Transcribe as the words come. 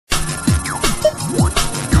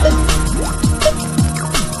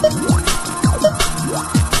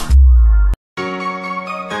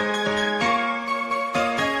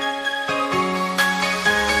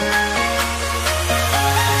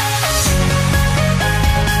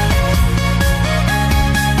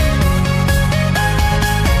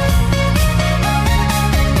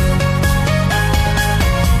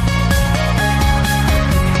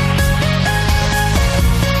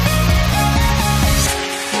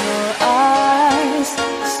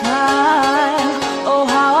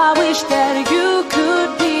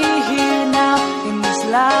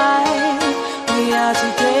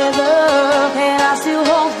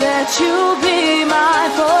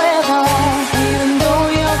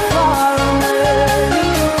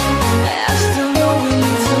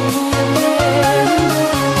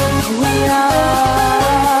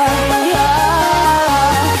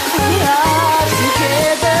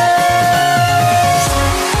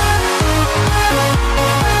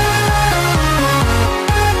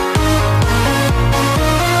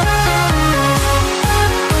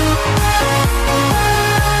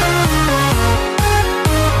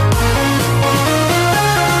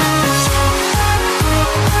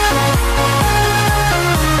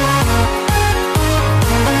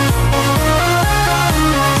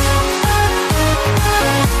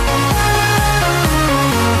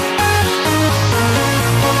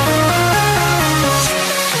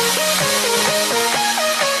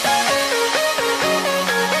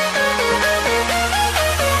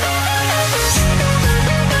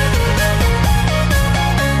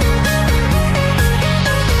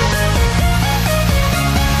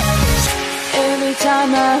Every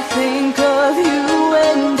time I think of you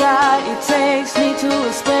and I, it takes me to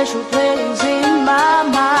a special place in my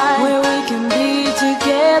mind where we can be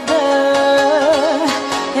together.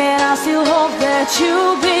 And I still hope that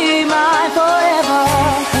you'll be mine forever.